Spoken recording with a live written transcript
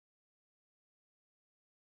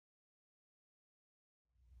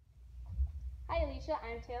Hi Aleisha,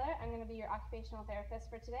 I'm Taylor. I'm going to be your occupational therapist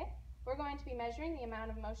for today. We're going to be measuring the amount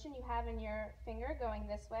of motion you have in your finger going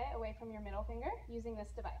this way, away from your middle finger, using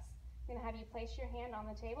this device. I'm going to have you place your hand on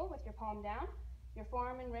the table with your palm down, your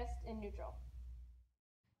forearm and wrist in neutral.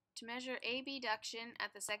 To measure abduction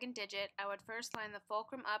at the second digit, I would first line the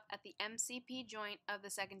fulcrum up at the MCP joint of the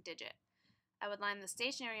second digit. I would line the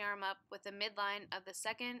stationary arm up with the midline of the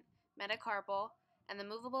second metacarpal and the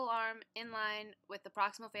movable arm in line with the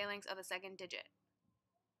proximal phalanx of the second digit.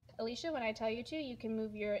 Aleisha, when I tell you to, you can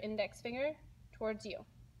move your index finger towards you.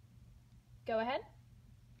 Go ahead.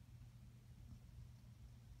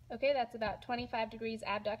 Okay, that's about 25 degrees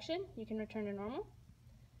abduction. You can return to normal.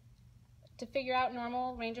 To figure out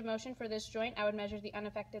normal range of motion for this joint, I would measure the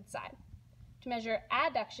unaffected side. To measure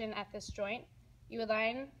adduction at this joint, you would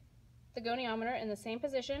line the goniometer in the same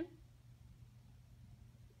position,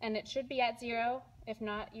 and it should be at 0. If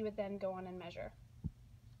not, you would then go on and measure.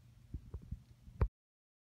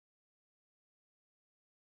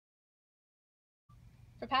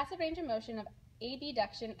 For passive range of motion of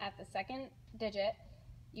abduction at the second digit,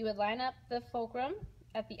 you would line up the fulcrum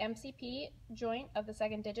at the MCP joint of the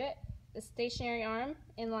second digit, the stationary arm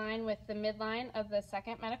in line with the midline of the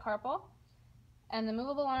second metacarpal, and the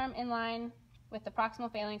movable arm in line with the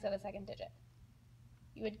proximal phalanx of the second digit.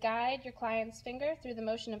 You would guide your client's finger through the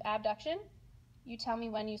motion of abduction. You tell me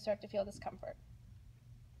when you start to feel discomfort.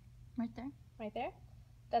 Right there. Right there?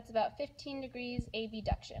 That's about 15 degrees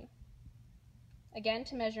abduction. Again,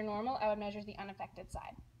 to measure normal, I would measure the unaffected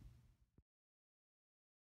side.